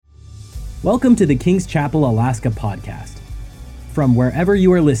Welcome to the Kings Chapel, Alaska podcast. From wherever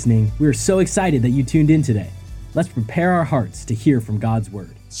you are listening, we are so excited that you tuned in today. Let's prepare our hearts to hear from God's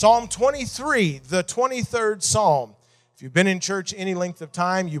Word. Psalm 23, the 23rd Psalm. If you've been in church any length of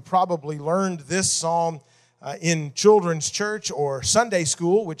time, you probably learned this psalm in children's church or Sunday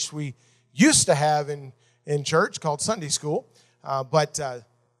school, which we used to have in church called Sunday school. But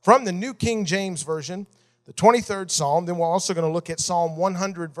from the New King James Version, the 23rd Psalm, then we're also going to look at Psalm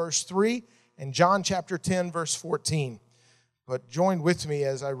 100, verse 3, and John chapter 10, verse 14. But join with me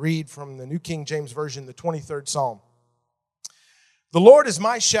as I read from the New King James Version, the 23rd Psalm. The Lord is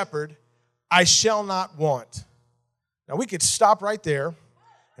my shepherd, I shall not want. Now we could stop right there,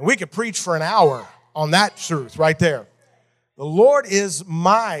 and we could preach for an hour on that truth right there. The Lord is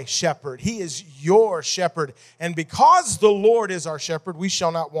my shepherd. He is your shepherd. And because the Lord is our shepherd, we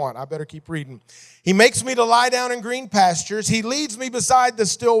shall not want. I better keep reading. He makes me to lie down in green pastures. He leads me beside the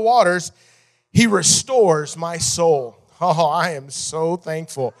still waters. He restores my soul. Oh, I am so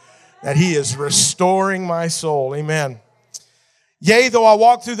thankful that He is restoring my soul. Amen. Yea, though I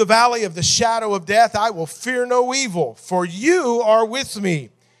walk through the valley of the shadow of death, I will fear no evil, for you are with me.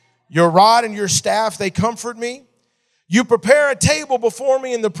 Your rod and your staff, they comfort me. You prepare a table before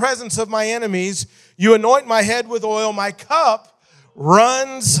me in the presence of my enemies. You anoint my head with oil. My cup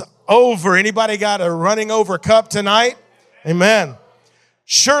runs over. Anybody got a running over cup tonight? Amen.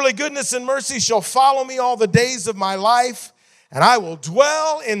 Surely goodness and mercy shall follow me all the days of my life, and I will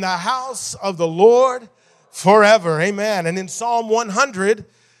dwell in the house of the Lord forever. Amen. And in Psalm 100,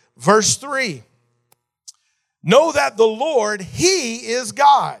 verse 3, know that the Lord, He is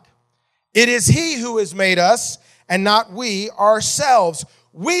God. It is He who has made us, and not we ourselves.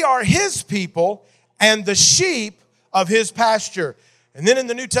 We are His people and the sheep of His pasture. And then in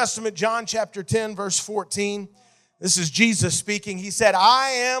the New Testament, John chapter 10, verse 14, this is Jesus speaking. He said, I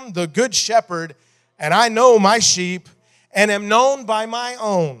am the good shepherd, and I know my sheep, and am known by my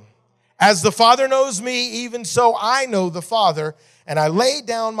own. As the Father knows me, even so I know the Father, and I lay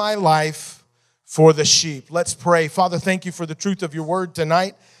down my life for the sheep. Let's pray. Father, thank you for the truth of your word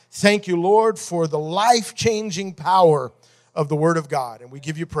tonight. Thank you, Lord, for the life-changing power of the Word of God. And we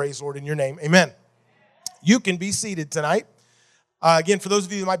give you praise, Lord, in your name. Amen. You can be seated tonight. Again, for those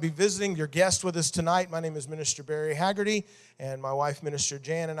of you who might be visiting, your guest with us tonight, my name is Minister Barry Haggerty, and my wife, Minister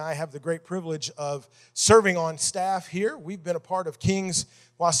Jan, and I have the great privilege of serving on staff here. We've been a part of King's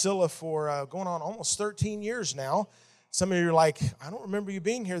Wasilla for going on almost 13 years now. Some of you are like, I don't remember you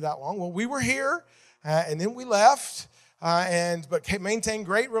being here that long. Well, we were here, and then we left. But maintained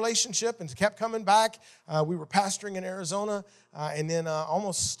great relationship and kept coming back. We were pastoring in Arizona, and then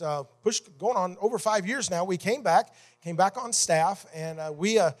going on over 5 years now. We came back on staff, and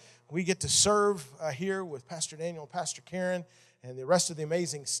we get to serve here with Pastor Daniel and Pastor Karen and the rest of the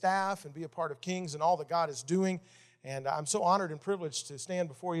amazing staff and be a part of Kings and all that God is doing. And I'm so honored and privileged to stand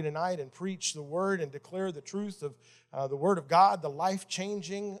before you tonight and preach the Word and declare the truth of the Word of God, the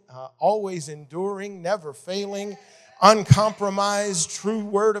life-changing, always enduring, never failing, uncompromised, true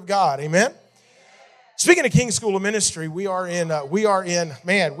Word of God. Amen. Speaking of King's School of Ministry, we had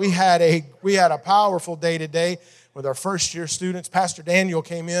a powerful day today with our first year students. Pastor Daniel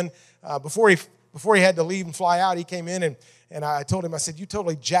came in before he had to leave and fly out. He came in and I told him, I said, you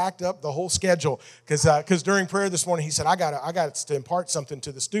totally jacked up the whole schedule because during prayer this morning he said, I got to impart something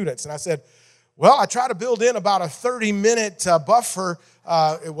to the students. And I said, well, I try to build in about a 30-minute buffer.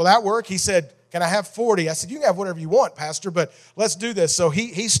 Will that work? He said, can I have 40? I said, you can have whatever you want, Pastor, but let's do this. So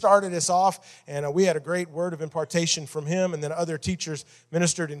he started us off, and we had a great word of impartation from him, and then other teachers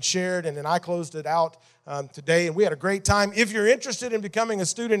ministered and shared, and then I closed it out today, and we had a great time. If you're interested in becoming a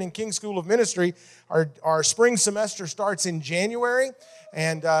student in King's School of Ministry, our spring semester starts in January,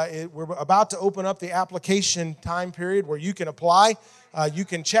 and we're about to open up the application time period where you can apply. You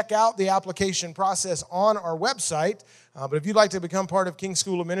can check out the application process on our website. But if you'd like to become part of King's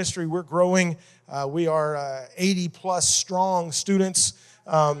School of Ministry, we're growing. We are 80-plus strong students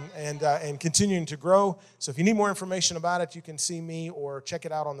and continuing to grow. So if you need more information about it, you can see me or check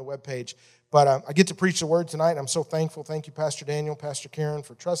it out on the webpage. But I get to preach the Word tonight, and I'm so thankful. Thank you, Pastor Daniel, Pastor Karen,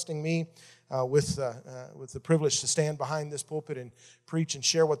 for trusting me with the privilege to stand behind this pulpit and preach and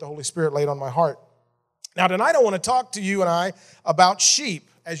share what the Holy Spirit laid on my heart. Now, tonight I want to talk to you and I about sheep,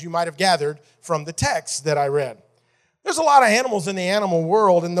 as you might have gathered from the text that I read. There's a lot of animals in the animal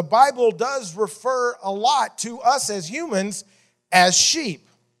world, and the Bible does refer a lot to us as humans as sheep.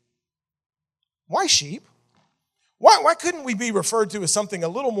 Why sheep? Why couldn't we be referred to as something a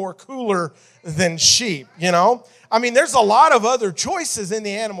little more cooler than sheep, you know? I mean, there's a lot of other choices in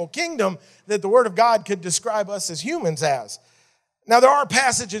the animal kingdom that the Word of God could describe us as humans as. Now, there are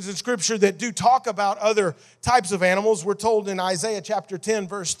passages in Scripture that do talk about other types of animals. We're told in Isaiah chapter 10,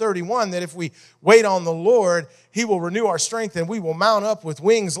 verse 31, that if we wait on the Lord, He will renew our strength and we will mount up with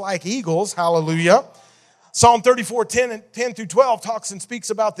wings like eagles. Hallelujah. Psalm 34, 10 through 12 talks and speaks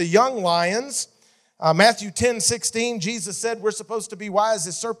about the young lions. Matthew 10, 16, Jesus said we're supposed to be wise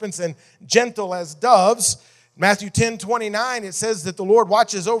as serpents and gentle as doves. Matthew 10, 29, it says that the Lord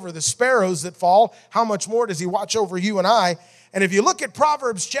watches over the sparrows that fall. How much more does He watch over you and I? And if you look at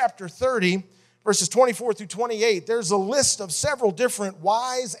Proverbs chapter 30, verses 24 through 28, there's a list of several different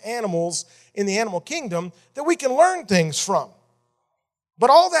wise animals in the animal kingdom that we can learn things from. But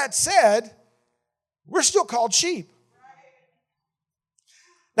all that said, we're still called sheep.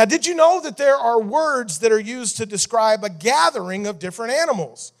 Now, did you know that there are words that are used to describe a gathering of different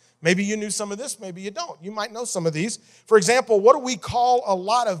animals? Maybe you knew some of this, maybe you don't. You might know some of these. For example, what do we call a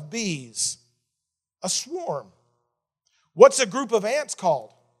lot of bees? A swarm. What's a group of ants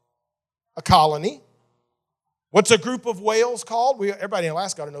called? A colony. What's a group of whales called? Everybody in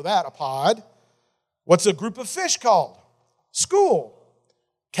Alaska ought to know that, a pod. What's a group of fish called? School.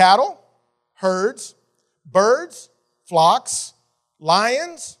 Cattle, herds, birds, flocks,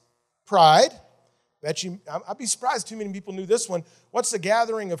 lions, pride. I'd be surprised too many people knew this one. What's the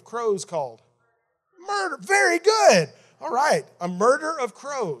gathering of crows called? Murder. Very good. All right. A murder of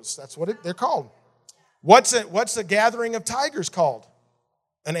crows. That's what they're called. What's a gathering of tigers called?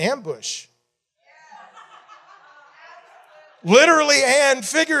 An ambush. Literally and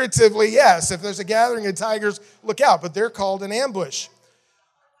figuratively, yes. If there's a gathering of tigers, look out. But they're called an ambush.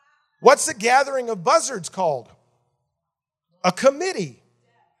 What's the gathering of buzzards called? A committee.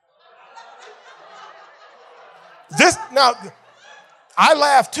 Now, I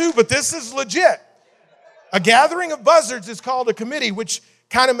laugh too, but this is legit. A gathering of buzzards is called a committee, which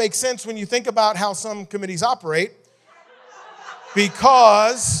kind of makes sense when you think about how some committees operate.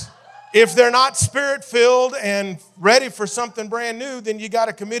 Because if they're not spirit-filled and ready for something brand new, then you got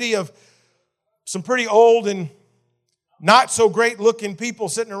a committee of some pretty old and not so great-looking people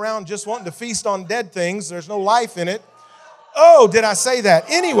sitting around just wanting to feast on dead things. There's no life in it. Oh, did I say that?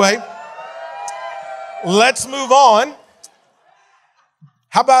 Anyway, let's move on.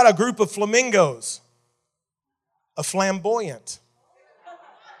 How about a group of flamingos? A flamboyant.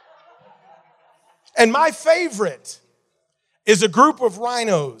 And my favorite is a group of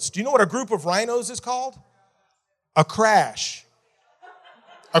rhinos. Do you know what a group of rhinos is called? A crash.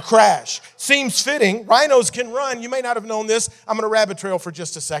 A crash. Seems fitting. Rhinos can run. You may not have known this. I'm going to rabbit trail for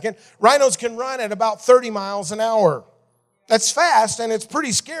just a second. Rhinos can run at about 30 miles an hour. That's fast, and it's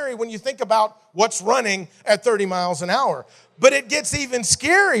pretty scary when you think about what's running at 30 miles an hour. But it gets even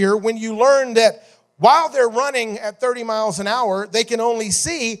scarier when you learn that while they're running at 30 miles an hour, they can only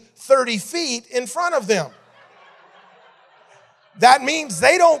see 30 feet in front of them. That means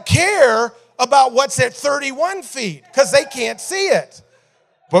they don't care about what's at 31 feet because they can't see it.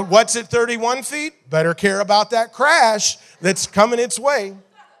 But what's at 31 feet? Better care about that crash that's coming its way.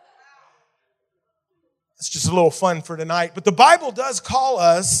 It's just a little fun for tonight. But the Bible does call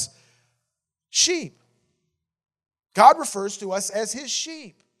us sheep. God refers to us as His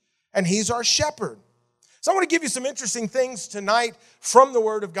sheep, and He's our shepherd. So I want to give you some interesting things tonight from the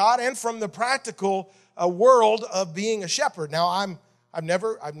Word of God and from the practical world of being a shepherd. Now, I've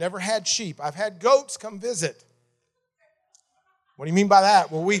never had sheep. I've had goats come visit. What do you mean by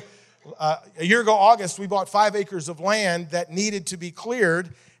that? Well, a year ago, August, we bought 5 acres of land that needed to be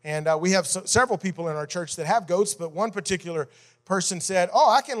cleared. And we have several people in our church that have goats, but one particular person said,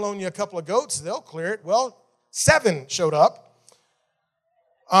 oh, I can loan you a couple of goats. They'll clear it. Well, 7 showed up.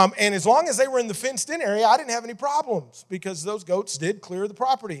 And as long as they were in the fenced-in area, I didn't have any problems because those goats did clear the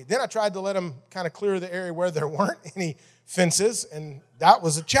property. Then I tried to let them kind of clear the area where there weren't any fences, and that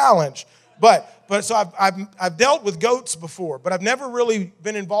was a challenge. But so I've dealt with goats before, but I've never really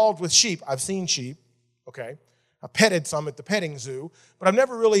been involved with sheep. I've seen sheep, okay? I petted some at the petting zoo, but I've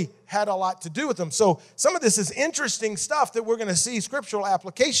never really had a lot to do with them. So some of this is interesting stuff that we're going to see scriptural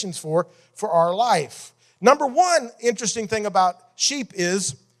applications for our life. Number one interesting thing about sheep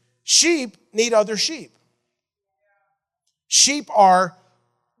is sheep need other sheep. Sheep are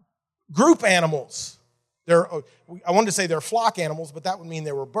group animals. I wanted to say they're flock animals, but that would mean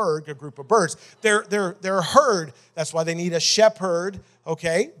they were a group of birds. They're a herd. That's why they need a shepherd,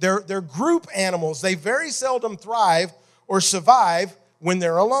 okay? They're group animals. They very seldom thrive or survive when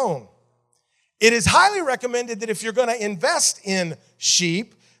they're alone. It is highly recommended that if you're going to invest in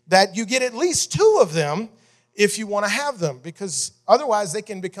sheep, that you get at least 2 of them if you want to have them, because otherwise they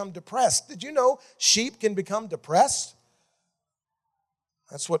can become depressed. Did you know sheep can become depressed?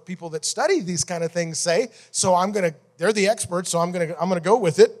 That's what people that study these kind of things say. So they're the experts, so I'm gonna go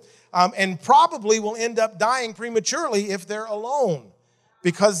with it. And probably will end up dying prematurely if they're alone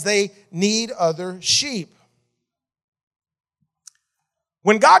because they need other sheep.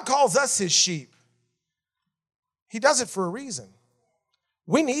 When God calls us his sheep, he does it for a reason.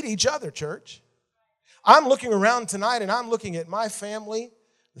 We need each other, church. I'm looking around tonight and I'm looking at my family,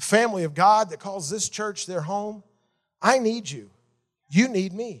 the family of God that calls this church their home. I need you. You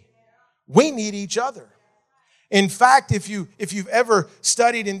need me. We need each other. In fact, if you've ever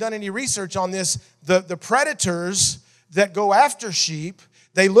studied and done any research on this, the predators that go after sheep,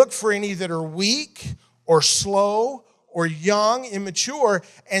 they look for any that are weak or slow or young, immature,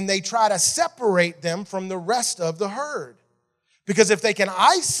 and they try to separate them from the rest of the herd. Because if they can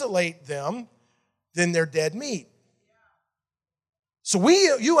isolate them, then they're dead meat. So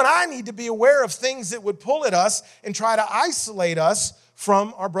you and I need to be aware of things that would pull at us and try to isolate us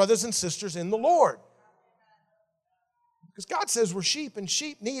from our brothers and sisters in the Lord. Because God says we're sheep, and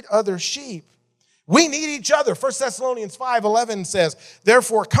sheep need other sheep. We need each other. 1 Thessalonians 5:11 says,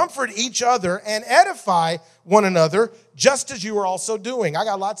 therefore comfort each other and edify one another, just as you are also doing. I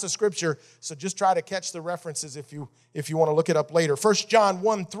got lots of scripture, so just try to catch the references if you want to look it up later. 1 John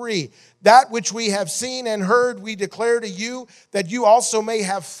 1:3, that which we have seen and heard we declare to you, that you also may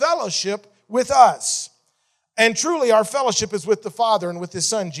have fellowship with us. And truly our fellowship is with the Father and with his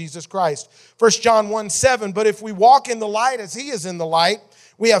Son, Jesus Christ. 1 John 1:7, but if we walk in the light as he is in the light,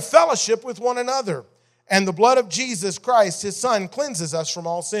 we have fellowship with one another. And the blood of Jesus Christ, his Son, cleanses us from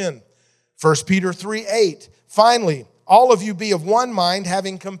all sin. 1 Peter 3:8, finally, all of you be of one mind,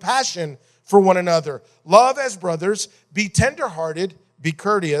 having compassion for one another. Love as brothers, be tenderhearted, be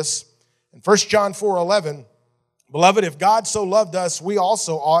courteous. And 1 John 4:11, beloved, if God so loved us, we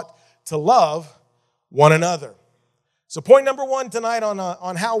also ought to love one another. So point number one tonight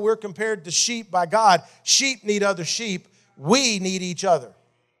on how we're compared to sheep by God. Sheep need other sheep. We need each other.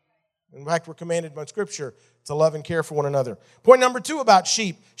 In fact, we're commanded by Scripture to love and care for one another. Point number two about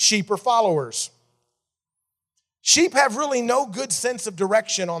sheep. Sheep are followers. Sheep have really no good sense of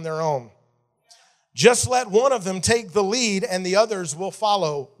direction on their own. Just let one of them take the lead and the others will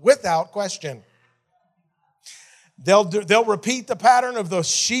follow without question. They'll repeat the pattern of the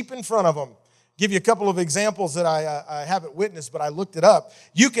sheep in front of them. Give you a couple of examples that I haven't witnessed, but I looked it up.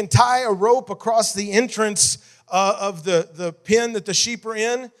 You can tie a rope across the entrance of the pen that the sheep are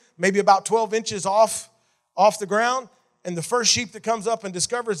in, maybe about 12 inches off the ground, and the first sheep that comes up and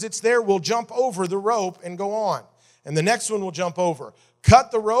discovers it's there will jump over the rope and go on. And the next one will jump over.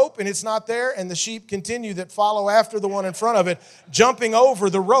 Cut the rope and it's not there, and the sheep continue that follow after the one in front of it, jumping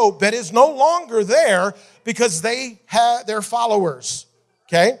over the rope that is no longer there because they're followers.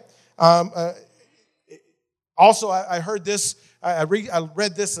 Okay? Also, I heard this, I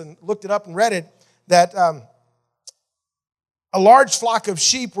read this and looked it up and read it, that a large flock of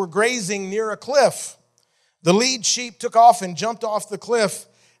sheep were grazing near a cliff. The lead sheep took off and jumped off the cliff,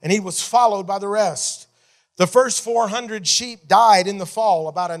 and he was followed by the rest. The first 400 sheep died in the fall,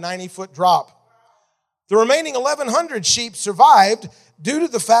 about a 90-foot drop. The remaining 1,100 sheep survived due to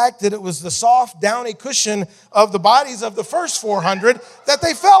the fact that it was the soft, downy cushion of the bodies of the first 400 that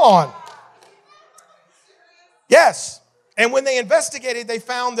they fell on. Yes. And when they investigated, they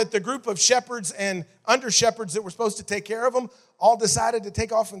found that the group of shepherds and under-shepherds that were supposed to take care of them all decided to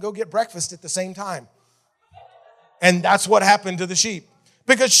take off and go get breakfast at the same time. And that's what happened to the sheep.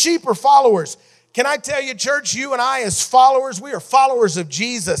 Because sheep are followers. Can I tell you, church, you and I as followers, we are followers of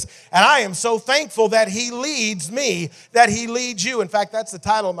Jesus. And I am so thankful that he leads me, that he leads you. In fact, that's the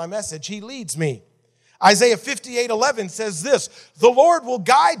title of my message, He Leads Me. Isaiah 58:11 says this, the Lord will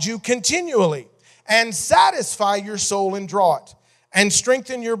guide you continually and satisfy your soul in drought, and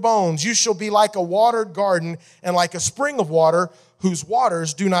strengthen your bones. You shall be like a watered garden and like a spring of water whose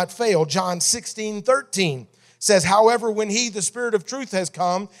waters do not fail. John 16:13 says, however, when he, the Spirit of truth, has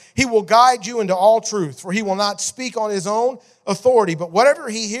come, he will guide you into all truth, for he will not speak on his own authority, but whatever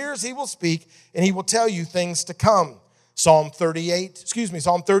he hears, he will speak, and he will tell you things to come. Psalm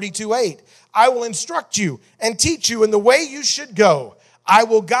 32:8, I will instruct you and teach you in the way you should go. I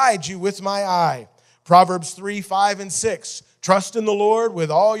will guide you with my eye. Proverbs 3:5-6. Trust in the Lord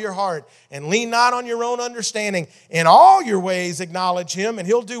with all your heart and lean not on your own understanding. In all your ways acknowledge him, and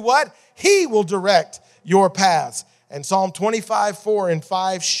he'll do what? He will direct your paths. And Psalm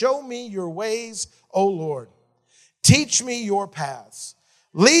 25:4-5. Show me your ways, O Lord. Teach me your paths.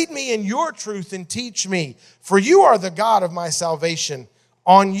 Lead me in your truth and teach me. For you are the God of my salvation.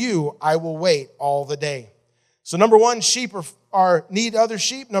 On you I will wait all the day. So number one, sheep need other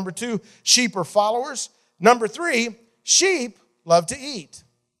sheep. Number two, sheep are followers. Number three, sheep love to eat.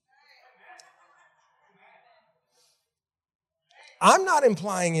 I'm not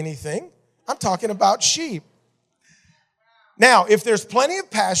implying anything. I'm talking about sheep. Now, if there's plenty of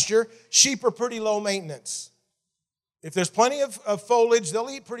pasture, sheep are pretty low maintenance. If there's plenty of foliage, they'll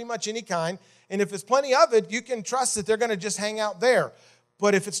eat pretty much any kind. And if there's plenty of it, you can trust that they're going to just hang out there.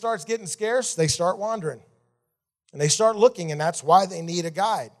 But if it starts getting scarce, they start wandering. And they start looking, and that's why they need a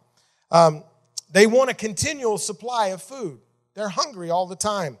guide. They want a continual supply of food. They're hungry all the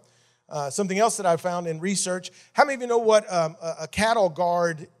time. Something else that I found in research. How many of you know what a cattle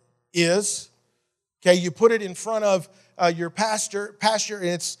guard is? Okay, you put it in front of your pasture,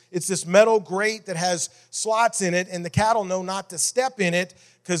 and it's this metal grate that has slots in it, and the cattle know not to step in it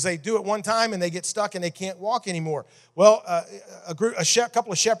because they do it one time and they get stuck and they can't walk anymore. Well, a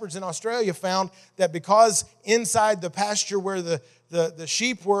couple of shepherds in Australia found that because inside the pasture where the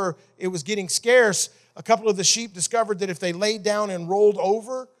sheep were, it was getting scarce, a couple of the sheep discovered that if they laid down and rolled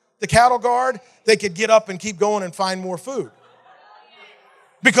over the cattle guard, they could get up and keep going and find more food.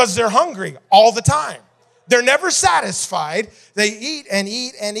 Because they're hungry all the time. They're never satisfied. They eat and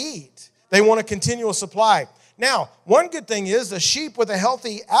eat and eat. They want a continual supply. Now, one good thing is a sheep with a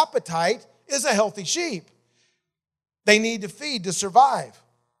healthy appetite is a healthy sheep. They need to feed to survive.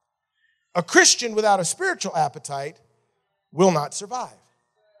 A Christian without a spiritual appetite will not survive.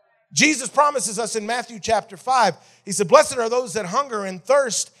 Jesus promises us in Matthew chapter 5, he said, "Blessed are those that hunger and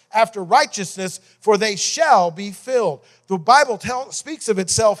thirst after righteousness, for they shall be filled." The Bible speaks of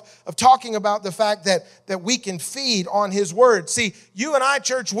itself, of talking about the fact that we can feed on his word. See, you and I,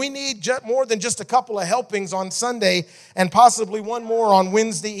 church, we need more than just a couple of helpings on Sunday and possibly one more on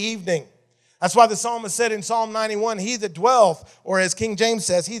Wednesday evening. That's why the psalmist said in Psalm 91, "He that dwelleth," or as King James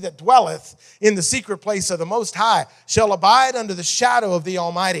says, "he that dwelleth in the secret place of the Most High shall abide under the shadow of the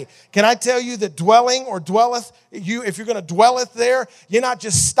Almighty." Can I tell you that dwelling or dwelleth, if you're going to dwelleth there, you're not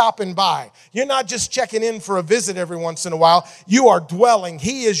just stopping by. You're not just checking in for a visit every once in a while. You are dwelling.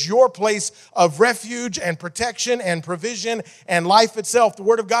 He is your place of refuge and protection and provision and life itself. The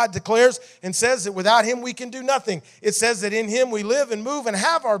Word of God declares and says that without him we can do nothing. It says that in him we live and move and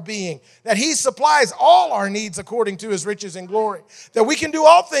have our being, that he supplies all our needs according to his riches and glory, that we can do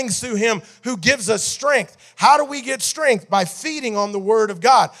all things through him who gives us strength. How do we get strength? By feeding on the word of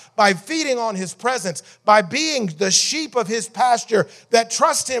God, by feeding on his presence, by being the sheep of his pasture that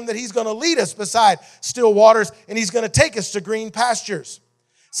trust him that he's going to lead us beside still waters and he's going to take us to green pastures.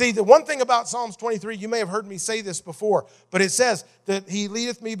 See, the one thing about Psalms 23, you may have heard me say this before, but it says that he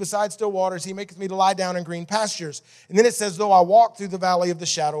leadeth me beside still waters, he maketh me to lie down in green pastures. And then it says, though I walk through the valley of the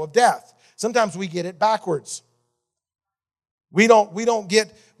shadow of death. Sometimes we get it backwards. We don't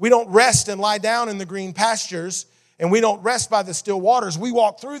rest and lie down in the green pastures, and we don't rest by the still waters. We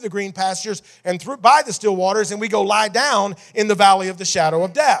walk through the green pastures and by the still waters, and we go lie down in the valley of the shadow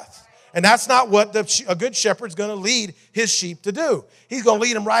of death. And that's not what a good shepherd's going to lead his sheep to do. He's going to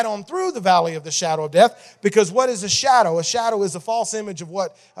lead them right on through the valley of the shadow of death, because what is a shadow? A shadow is a false image of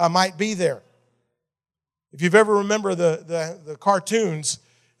what might be there. If you've ever remember the cartoons,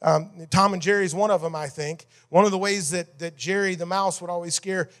 Tom and Jerry is one of them, I think. One of the ways that Jerry the mouse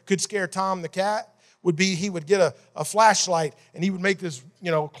could scare Tom the cat would be he would get a flashlight and he would make this,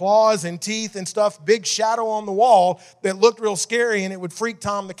 claws and teeth and stuff, big shadow on the wall that looked real scary, and it would freak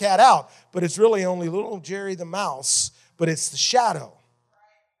Tom the cat out. But it's really only little Jerry the mouse, but it's the shadow.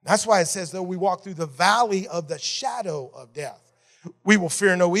 That's why it says, though we walk through the valley of the shadow of death, we will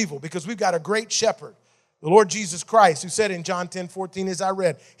fear no evil, because we've got a great shepherd. The Lord Jesus Christ, who said in John 10:14, as I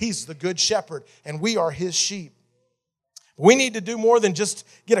read, he's the good shepherd, and we are his sheep. We need to do more than just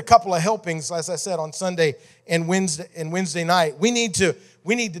get a couple of helpings, as I said, on Sunday and Wednesday night. We need to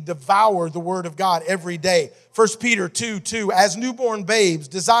devour the Word of God every day. 1 Peter 2:2, as newborn babes,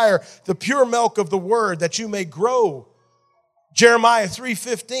 desire the pure milk of the Word that you may grow. Jeremiah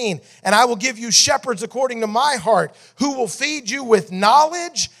 3:15, and I will give you shepherds according to my heart, who will feed you with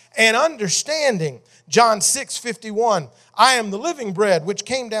knowledge and understanding. John 6:51, I am the living bread which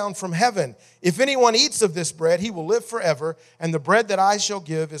came down from heaven. If anyone eats of this bread, he will live forever. And the bread that I shall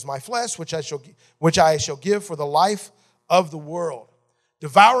give is my flesh, which I shall give for the life of the world.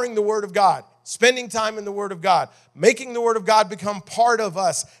 Devouring the Word of God, spending time in the Word of God, making the Word of God become part of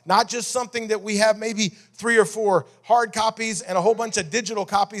us, not just something that we have maybe 3 or 4 hard copies and a whole bunch of digital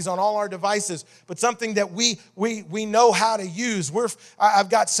copies on all our devices, but something that we know how to use. I've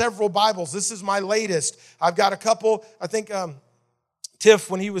got several Bibles. This is my latest. I've got a couple, I think Brother Tiff,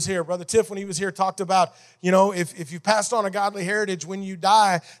 when he was here, talked about, if you passed on a godly heritage, when you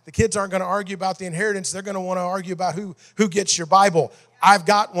die, the kids aren't going to argue about the inheritance. They're going to want to argue about who gets your Bible. I've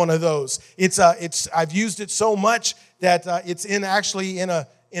got one of those. I've used it so much that it's actually in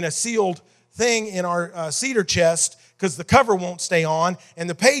a sealed thing in our cedar chest, because the cover won't stay on and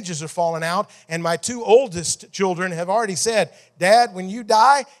the pages are falling out. And my two oldest children have already said, Dad, when you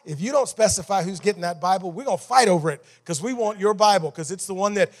die, if you don't specify who's getting that Bible, we're going to fight over it, because we want your Bible, because it's the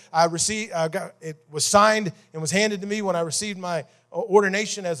one that I received. It was signed and was handed to me when I received my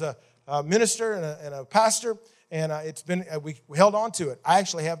ordination as a minister and a pastor. And it's been we held on to it. I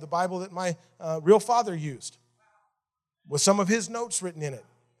actually have the Bible that my real father used, with some of his notes written in it.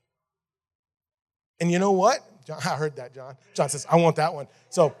 And you know what? I heard that, John. John says, I want that one.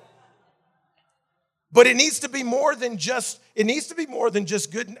 So, but it needs to be more than just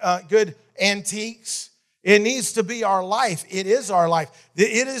good antiques. It needs to be our life. It is our life.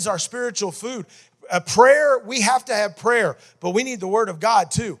 It is our spiritual food. Prayer, we have to have prayer, but we need the Word of God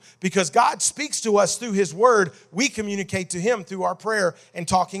too, because God speaks to us through His Word. We communicate to Him through our prayer and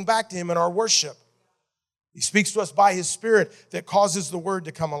talking back to Him in our worship. He speaks to us by His Spirit that causes the Word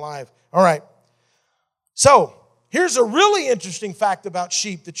to come alive. All right. So, here's a really interesting fact about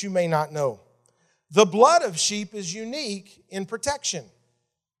sheep that you may not know. The blood of sheep is unique in protection.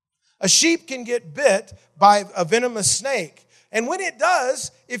 A sheep can get bit by a venomous snake. And when it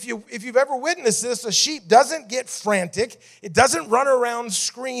does, if you've ever witnessed this, a sheep doesn't get frantic. It doesn't run around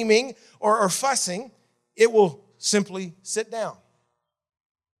screaming or fussing. It will simply sit down.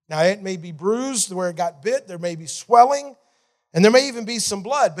 Now, it may be bruised where it got bit. There may be swelling. And there may even be some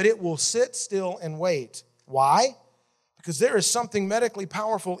blood, but it will sit still and wait. Why? Because there is something medically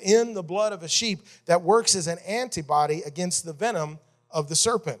powerful in the blood of a sheep that works as an antibody against the venom of the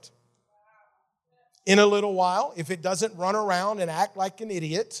serpent. In a little while, if it doesn't run around and act like an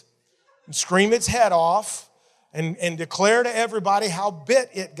idiot and scream its head off and declare to everybody how bit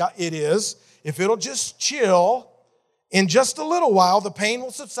it is, if it'll just chill, in just a little while, the pain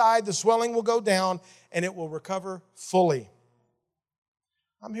will subside, the swelling will go down, and it will recover fully.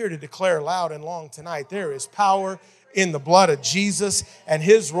 I'm here to declare loud and long tonight, there is power in the blood of Jesus, and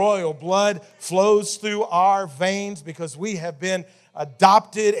His royal blood flows through our veins because we have been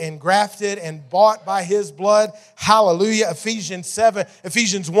adopted and grafted and bought by His blood. Hallelujah. Ephesians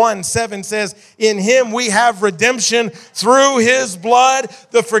 1:7 says, in Him we have redemption through His blood,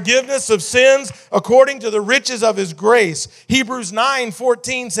 the forgiveness of sins according to the riches of His grace. Hebrews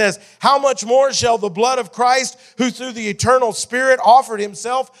 9:14 says, how much more shall the blood of Christ, who through the eternal Spirit offered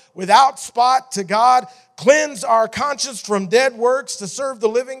Himself without spot to God, cleanse our conscience from dead works to serve the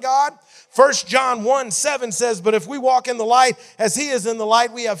living God? 1 John 1:7 says, but if we walk in the light as He is in the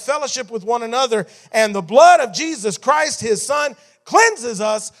light, we have fellowship with one another, and the blood of Jesus Christ, His Son, cleanses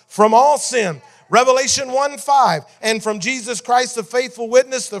us from all sin. Revelation 1:5, and from Jesus Christ, the faithful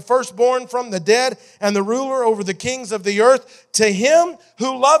witness, the firstborn from the dead, and the ruler over the kings of the earth, to Him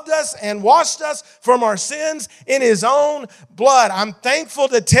who loved us and washed us from our sins in His own blood. I'm thankful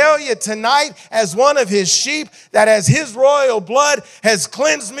to tell you tonight, as one of His sheep, that as His royal blood has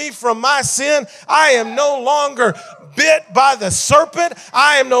cleansed me from my sin, I am no longer bit by the serpent.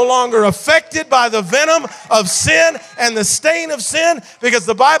 I am no longer affected by the venom of sin and the stain of sin, because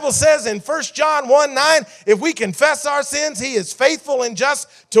the Bible says in 1 John 1:9, if we confess our sins, He is faithful and just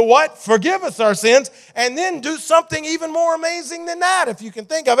to what? Forgive us our sins, and then do something even more amazing than that, if you can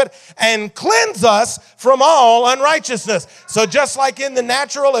think of it, and cleanse us from all unrighteousness. So just like in the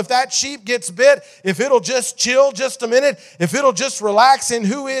natural, if that sheep gets bit, if it'll just chill just a minute, if it'll just relax in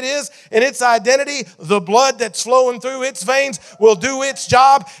who it is and its identity, the blood that's flowing through its veins will do its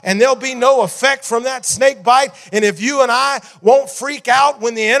job, and there'll be no effect from that snake bite. And if you and I won't freak out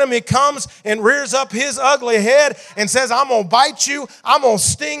when the enemy comes and rears up his ugly head and says, I'm going to bite you, I'm going to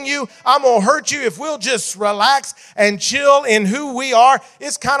sting you, I'm going to hurt you, if we'll just relax and chill in who we are,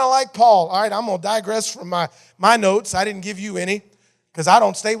 it's kind of like Paul. All right, I'm going to digress from my notes. I didn't give you any because I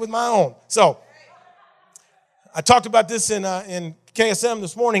don't stay with my own. So I talked about this in KSM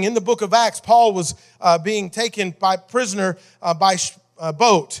this morning. In the book of Acts, Paul was being taken by prisoner by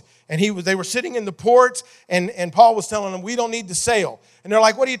boat. And they were sitting in the port, and Paul was telling them, we don't need to sail. And they're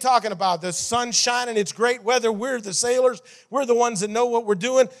like, what are you talking about? The sun's shining, it's great weather, we're the sailors, we're the ones that know what we're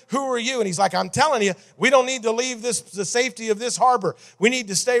doing. Who are you? And he's like, I'm telling you, we don't need to leave the safety of this harbor. We need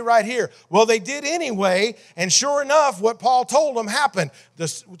to stay right here. Well, they did anyway, and sure enough, what Paul told them happened. The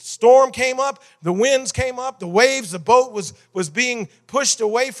storm came up, the winds came up, the waves, the boat was being pushed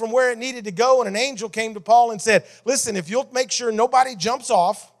away from where it needed to go, and an angel came to Paul and said, listen, if you'll make sure nobody jumps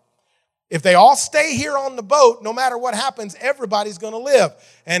off, if they all stay here on the boat, no matter what happens, everybody's going to live.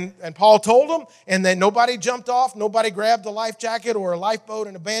 And Paul told them, and then nobody jumped off, nobody grabbed a life jacket or a lifeboat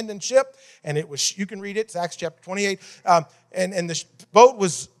and abandoned ship. And it was, you can read it, it's Acts chapter 28. And the boat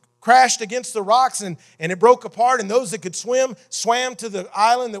was crashed against the rocks and it broke apart, and those that could swim swam to the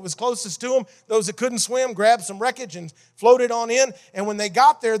island that was closest to them. Those that couldn't swim grabbed some wreckage and floated on in. And when they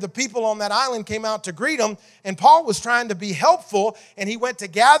got there, the people on that island came out to greet them, and Paul was trying to be helpful, and he went to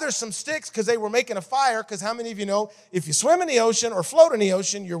gather some sticks because they were making a fire, because how many of you know if you swim in the ocean or float in the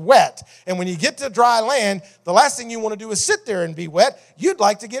ocean, you're wet. And when you get to dry land, the last thing you want to do is sit there and be wet. You'd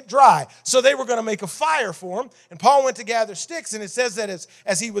like to get dry. So they were going to make a fire for him, and Paul went to gather sticks, and it says that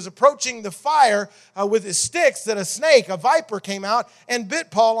as he was approaching the fire with his sticks, that a snake, a viper, came out and bit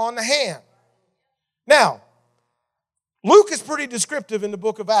Paul on the hand. Now, Luke is pretty descriptive in the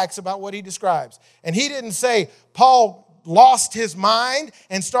book of Acts about what he describes. And he didn't say Paul lost his mind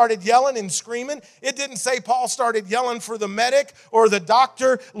and started yelling and screaming. It didn't say Paul started yelling for the medic or the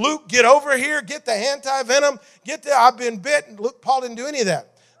doctor. Luke, get over here, get the anti-venom, I've been bit. Luke, Paul didn't do any of that.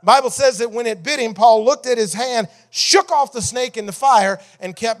 The Bible says that when it bit him, Paul looked at his hand, shook off the snake in the fire,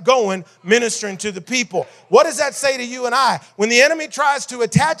 and kept going, ministering to the people. What does that say to you and I? When the enemy tries to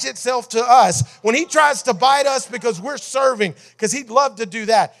attach itself to us, when he tries to bite us because we're serving, because he'd love to do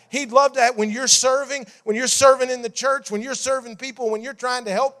that. He'd love that when you're serving in the church, when you're serving people, when you're trying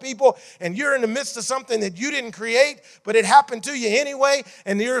to help people, and you're in the midst of something that you didn't create, but it happened to you anyway,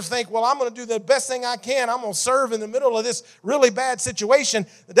 and you think, well, I'm going to do the best thing I can. I'm going to serve in the middle of this really bad situation.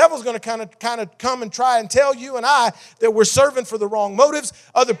 The devil's going to kind of come and try and tell you and I that we're serving for the wrong motives.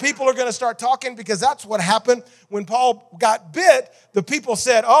 Other people are going to start talking, because that's what happened when Paul got bit. The people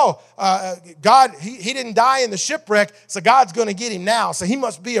said, God, he didn't die in the shipwreck, so God's going to get him now. So he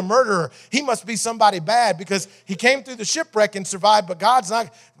must be a murderer. He must be somebody bad because he came through the shipwreck and survived, but God's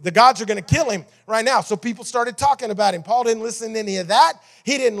not. The gods are going to kill him right now. So people started talking about him. Paul didn't listen to any of that.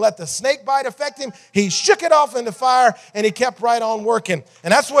 He didn't let the snake bite affect him. He shook it off in the fire, and he kept right on working.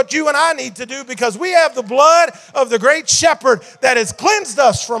 And that's what you and I need to do, because we have the blood of the great shepherd that has cleansed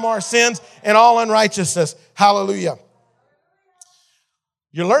us from our sins and all unrighteousness. Hallelujah.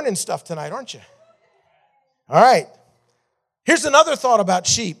 You're learning stuff tonight, aren't you? All right. Here's another thought about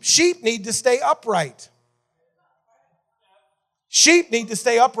sheep. Sheep need to stay upright. Sheep need to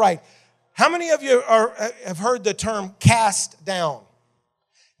stay upright. How many of you have heard the term cast down?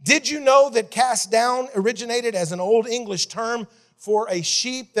 Did you know that cast down originated as an Old English term for a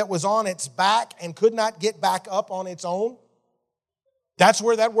sheep that was on its back and could not get back up on its own? That's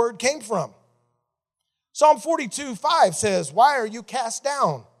where that word came from. Psalm 42:5 says, "Why are you cast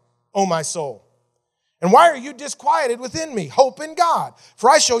down, O my soul? And why are you disquieted within me? Hope in God, for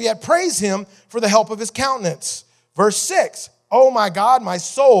I shall yet praise him for the help of his countenance." Verse 6, "Oh my God, my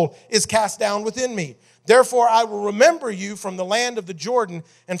soul is cast down within me. Therefore I will remember you from the land of the Jordan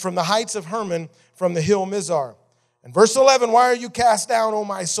and from the heights of Hermon, from the hill Mizar." And verse 11, "Why are you cast down, O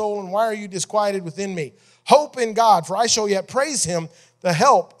my soul, and why are you disquieted within me? Hope in God, for I shall yet praise him, the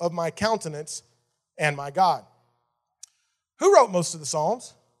help of my countenance and my God." Who wrote most of the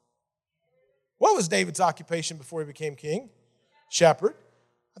Psalms? What was David's occupation before he became king? Shepherd.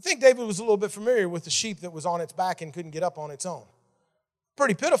 I think David was a little bit familiar with the sheep that was on its back and couldn't get up on its own.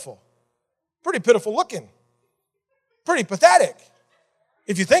 Pretty pitiful. Pretty pitiful looking. Pretty pathetic,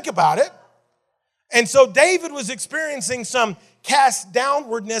 if you think about it. And so David was experiencing some cast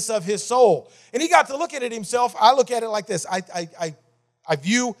downwardness of his soul. And he got to look at it himself. I look at it like this. I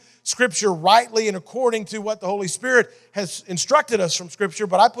view Scripture rightly and according to what the Holy Spirit has instructed us from Scripture,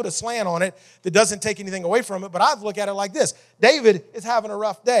 but I put a slant on it that doesn't take anything away from it. But I look at it like this. David is having a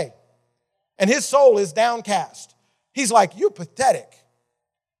rough day, and his soul is downcast. He's like, "You pathetic."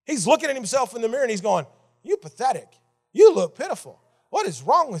 He's looking at himself in the mirror, and he's going, "You pathetic. You look pitiful. What is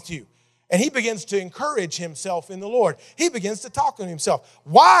wrong with you?" And he begins to encourage himself in the Lord. He begins to talk to himself.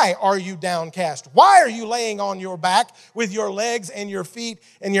 Why are you downcast? Why are you laying on your back with your legs and your feet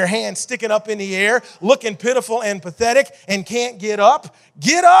and your hands sticking up in the air, looking pitiful and pathetic and can't get up?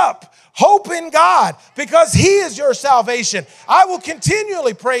 Get up. Hope in God, because he is your salvation. I will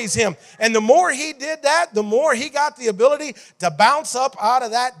continually praise him. And the more he did that, the more he got the ability to bounce up out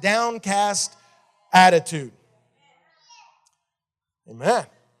of that downcast attitude. Amen.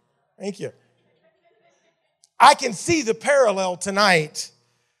 Thank you. I can see the parallel tonight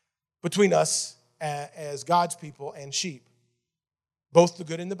between us as God's people and sheep, both the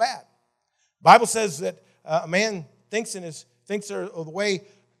good and the bad. The Bible says that a man thinks of the way.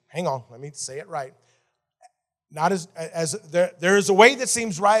 Hang on, let me say it right. Not as there is a way that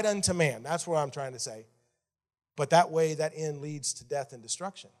seems right unto man. That's what I'm trying to say. But that way, that end leads to death and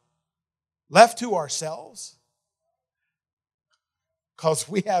destruction. Left to ourselves, because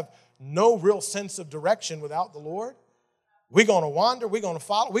we have no real sense of direction without the Lord. We're going to wander. We're going to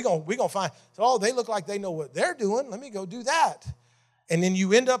follow. We're going to find, they look like they know what they're doing. Let me go do that. And then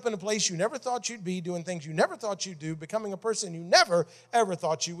you end up in a place you never thought you'd be, doing things you never thought you'd do, becoming a person you never, ever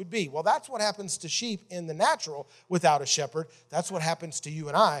thought you would be. Well, that's what happens to sheep in the natural without a shepherd. That's what happens to you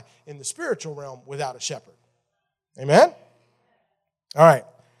and I in the spiritual realm without a shepherd. Amen? All right.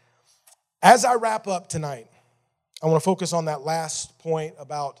 As I wrap up tonight, I want to focus on that last point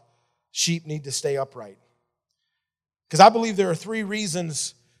about sheep need to stay upright. Because I believe there are 3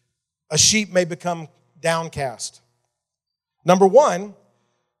 reasons a sheep may become downcast. Number 1,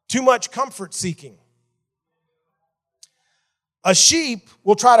 too much comfort seeking. A sheep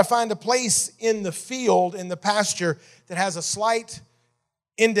will try to find a place in the field, in the pasture, that has a slight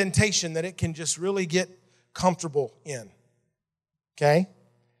indentation that it can just really get comfortable in. Okay?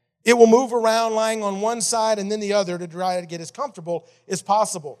 It will move around lying on one side and then the other to try to get as comfortable as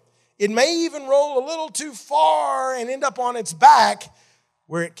possible. It may even roll a little too far and end up on its back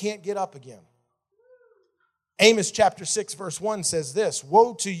where it can't get up again. Amos chapter 6 verse 1 says this,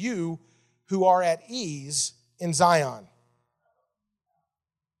 "Woe to you who are at ease in Zion."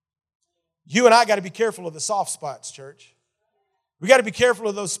 You and I got to be careful of the soft spots, church. We got to be careful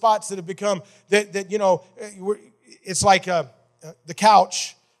of those spots that have become, it's like the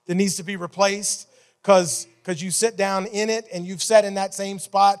couch that needs to be replaced because you sit down in it and you've sat in that same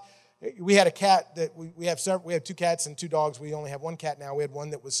spot. We had a cat that we have 2 cats and 2 dogs. We only have 1 cat now. We had one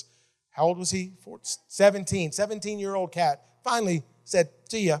that was, how old was he? 17-year-old cat. Finally said,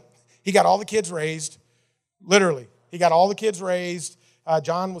 "See ya." He got all the kids raised, literally. He got all the kids raised.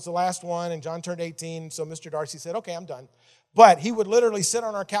 John was the last one, and John turned 18, so Mr. Darcy said, "Okay, I'm done." But he would literally sit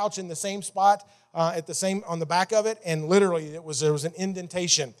on our couch in the same spot, on the back of it, and literally there was an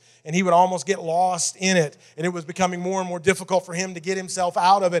indentation, and he would almost get lost in it, and it was becoming more and more difficult for him to get himself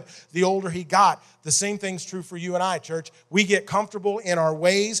out of it the older he got. The same thing's true for you and I, church. We get comfortable in our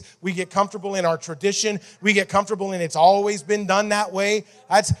ways. We get comfortable in our tradition. We get comfortable in it's always been done that way.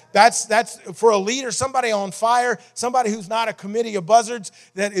 That's for a leader, somebody on fire, somebody who's not a committee of buzzards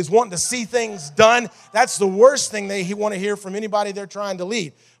that is wanting to see things done. That's the worst thing they want to hear from anybody they're trying to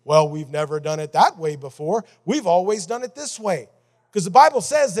lead. Well, we've never done it that way before. We've always done it this way. Because the Bible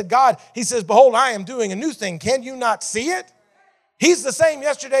says that God, He says, "Behold, I am doing a new thing. Can you not see it?" He's the same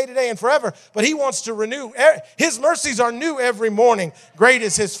yesterday, today, and forever, but He wants to renew. His mercies are new every morning. Great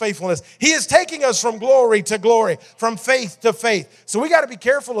is His faithfulness. He is taking us from glory to glory, from faith to faith. So we got to be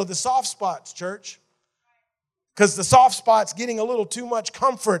careful of the soft spots, church. Because the soft spot's getting a little too much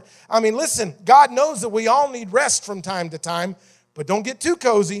comfort. I mean, listen, God knows that we all need rest from time to time, but don't get too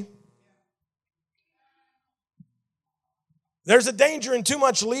cozy. There's a danger in too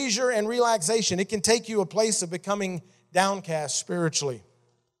much leisure and relaxation. It can take you a place of becoming downcast spiritually.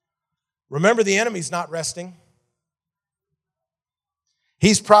 Remember, the enemy's not resting.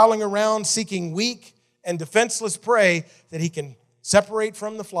 He's prowling around seeking weak and defenseless prey that he can separate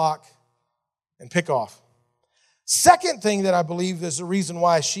from the flock and pick off. Second thing that I believe is the reason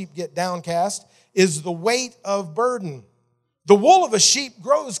why sheep get downcast is the weight of burden. The wool of a sheep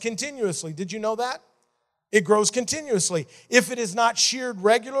grows continuously. Did you know that? It grows continuously. If it is not sheared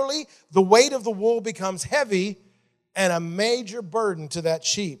regularly, the weight of the wool becomes heavy and a major burden to that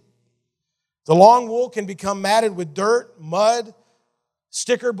sheep. The long wool can become matted with dirt, mud,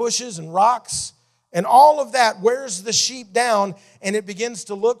 sticker bushes, and rocks. And all of that wears the sheep down, and it begins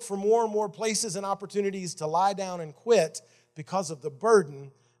to look for more and more places and opportunities to lie down and quit because of the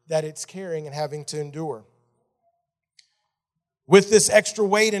burden that it's carrying and having to endure. With this extra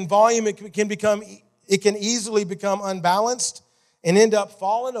weight and volume, it can easily become unbalanced and end up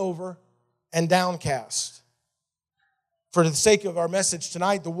falling over and downcast. For the sake of our message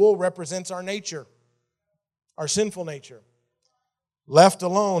tonight, the wool represents our nature, our sinful nature. Left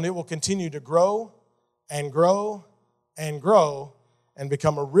alone, it will continue to grow and grow and grow and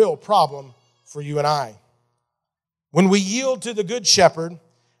become a real problem for you and I. When we yield to the good shepherd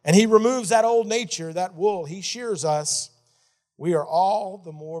and he removes that old nature, that wool, he shears us, we are all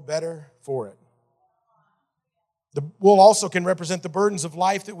the more better for it. The wool also can represent the burdens of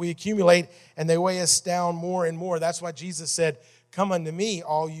life that we accumulate, and they weigh us down more and more. That's why Jesus said, "Come unto me,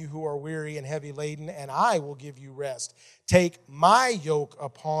 all you who are weary and heavy laden, and I will give you rest. Take my yoke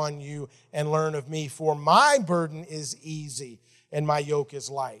upon you and learn of me, for my burden is easy and my yoke is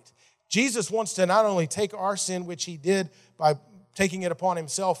light." Jesus wants to not only take our sin, which he did by taking it upon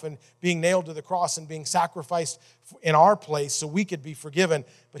himself and being nailed to the cross and being sacrificed in our place so we could be forgiven,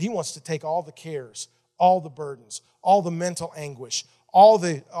 but he wants to take all the cares, all the burdens, all the mental anguish, all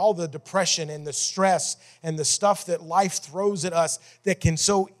the depression and the stress and the stuff that life throws at us that can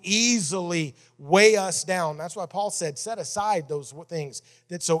so easily weigh us down. That's why Paul said, set aside those things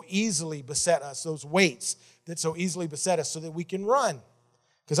that so easily beset us, those weights that so easily beset us, so that we can run.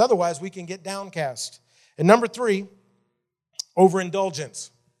 Because otherwise we can get downcast. And number 3,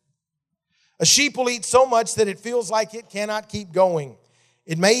 overindulgence. A sheep will eat so much that it feels like it cannot keep going.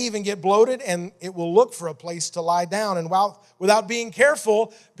 It may even get bloated, and it will look for a place to lie down. And without being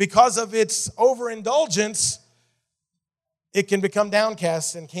careful, because of its overindulgence, it can become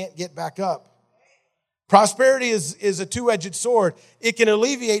downcast and can't get back up. Prosperity is a two-edged sword. It can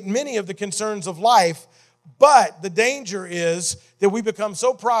alleviate many of the concerns of life, but the danger is that we become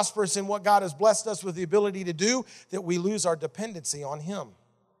so prosperous in what God has blessed us with the ability to do that we lose our dependency on Him.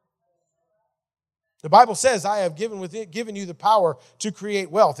 The Bible says, I have given you the power to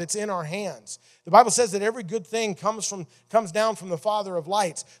create wealth. It's in our hands. The Bible says that every good thing comes down from the Father of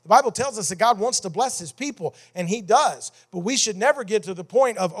lights. The Bible tells us that God wants to bless His people, and He does. But we should never get to the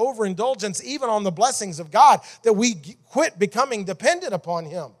point of overindulgence, even on the blessings of God, that we quit becoming dependent upon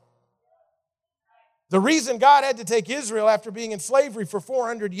Him. The reason God had to take Israel after being in slavery for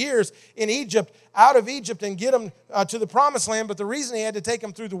 400 years in Egypt, out of Egypt, and get them to the promised land, but the reason He had to take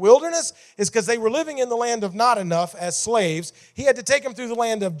them through the wilderness is because they were living in the land of not enough as slaves. He had to take them through the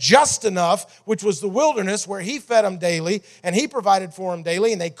land of just enough, which was the wilderness, where He fed them daily and He provided for them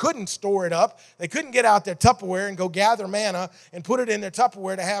daily, and they couldn't store it up. They couldn't get out their Tupperware and go gather manna and put it in their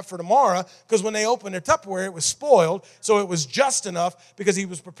Tupperware to have for tomorrow, because when they opened their Tupperware, it was spoiled. So it was just enough, because He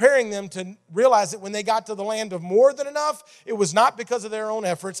was preparing them to realize that when they got to the land of more than enough, it was not because of their own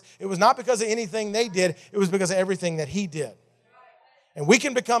efforts. It was not because of anything they did. It was because of everything that He did. And we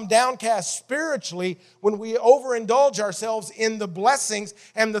can become downcast spiritually when we overindulge ourselves in the blessings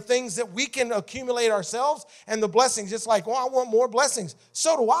and the things that we can accumulate ourselves, and the blessings. It's like, well, I want more blessings.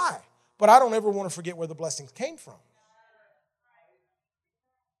 So do I. But I don't ever want to forget where the blessings came from.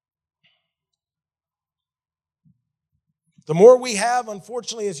 The more we have,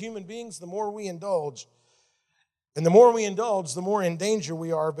 unfortunately, as human beings, the more we indulge. And the more we indulge, the more in danger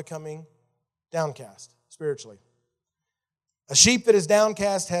we are of becoming downcast spiritually. A sheep that is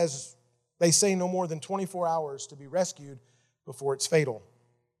downcast has, they say, no more than 24 hours to be rescued before it's fatal.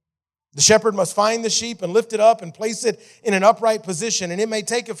 The shepherd must find the sheep and lift it up and place it in an upright position. And it may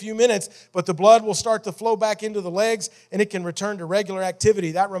take a few minutes, but the blood will start to flow back into the legs, and it can return to regular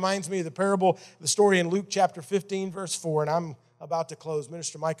activity. That reminds me of the parable, the story in Luke chapter 15, verse 4. And I'm about to close.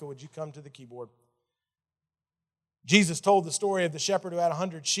 Minister Micah, would you come to the keyboard? Jesus told the story of the shepherd who had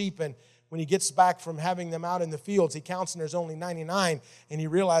 100 sheep, and when he gets back from having them out in the fields, he counts and there's only 99, and he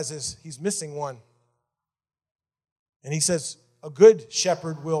realizes he's missing one. And he says, a good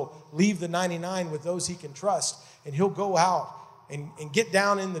shepherd will leave the 99 with those he can trust, and he'll go out and get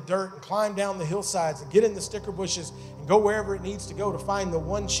down in the dirt and climb down the hillsides and get in the sticker bushes and go wherever it needs to go to find the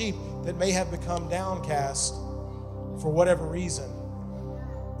one sheep that may have become downcast for whatever reason.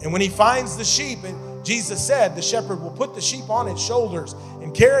 And when he finds the sheep, and Jesus said the shepherd will put the sheep on his shoulders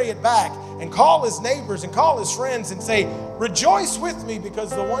and carry it back and call his neighbors and call his friends and say, rejoice with me, because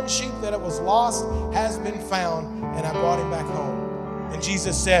the one sheep that was lost has been found, and I brought him back home. And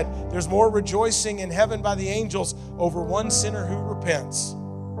Jesus said, there's more rejoicing in heaven by the angels over one sinner who repents.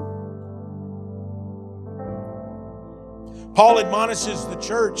 Paul admonishes the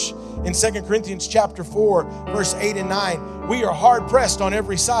church in 2 Corinthians chapter 4, verse 8 and 9. We are hard pressed on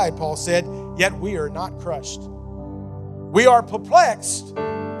every side, Paul said, yet we are not crushed. We are perplexed,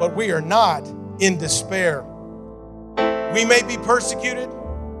 but we are not in despair. We may be persecuted,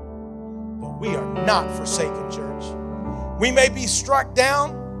 but we are not forsaken, church. We may be struck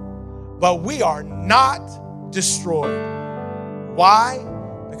down, but we are not destroyed. Why?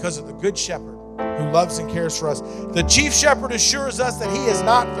 Because of the good shepherd who loves and cares for us. The chief shepherd assures us that he has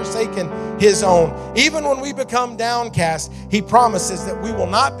not forsaken his own. Even when we become downcast, he promises that we will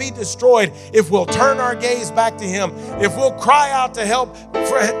not be destroyed if we'll turn our gaze back to him, if we'll cry out to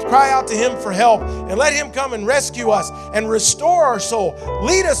him for help, and let him come and rescue us and restore our soul.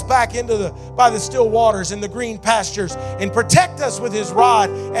 Lead us back by the still waters and the green pastures, and protect us with his rod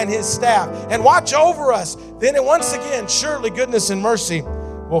and his staff, and watch over us. Then once again, surely goodness and mercy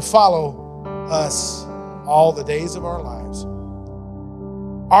will follow us all the days of our lives.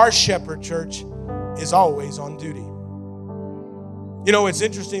 Our shepherd, church, is always on duty. You know, it's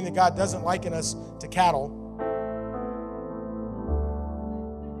interesting that God doesn't liken us to cattle,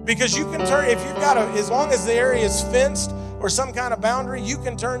 because you can turn, if you've got as long as the area is fenced or some kind of boundary, you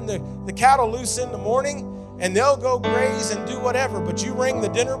can turn the cattle loose in the morning and they'll go graze and do whatever. But you ring the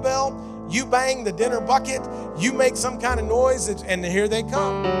dinner bell, You bang the dinner bucket, you make some kind of noise, and here they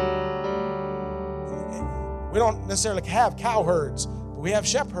come. We don't necessarily have cow herds, but we have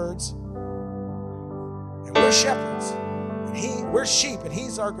shepherd. And we're shepherds. And we're sheep, and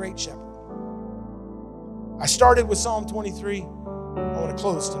he's our great shepherd. I started with Psalm 23. I want to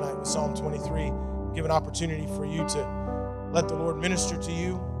close tonight with Psalm 23. Give an opportunity for you to let the Lord minister to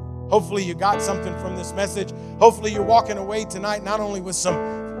you. Hopefully you got something from this message. Hopefully you're walking away tonight not only with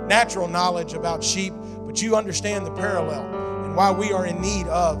some natural knowledge about sheep, but you understand the parallel and why we are in need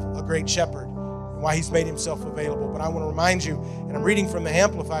of a great shepherd and why he's made himself available. But I want to remind you, and I'm reading from the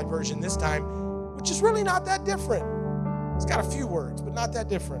Amplified Version this time, which is really not that different. It's got a few words, but not that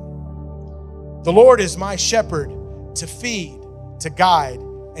different. The Lord is my shepherd to feed, to guide,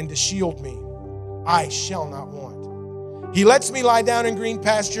 and to shield me. I shall not want. He lets me lie down in green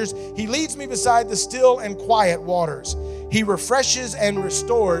pastures. He leads me beside the still and quiet waters. He refreshes and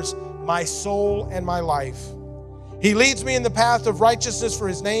restores my soul and my life. He leads me in the path of righteousness for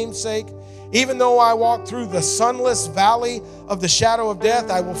his name's sake. Even though I walk through the sunless valley of the shadow of death,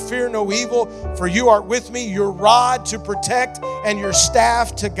 I will fear no evil, for you are with me. Your rod to protect and your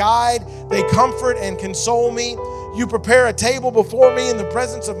staff to guide, they comfort and console me. You prepare a table before me in the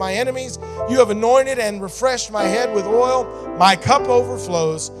presence of my enemies. You have anointed and refreshed my head with oil. My cup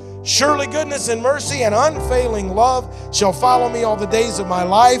overflows. Surely goodness and mercy and unfailing love shall follow me all the days of my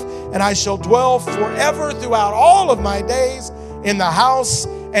life, and I shall dwell forever throughout all of my days in the house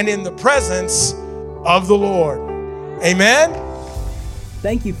and in the presence of the Lord. Amen.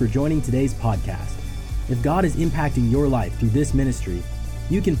 Thank you for joining today's podcast. If God is impacting your life through this ministry,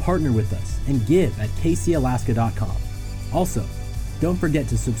 you can partner with us and give at kcalaska.com. Also, don't forget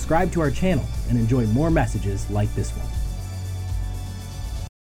to subscribe to our channel and enjoy more messages like this one.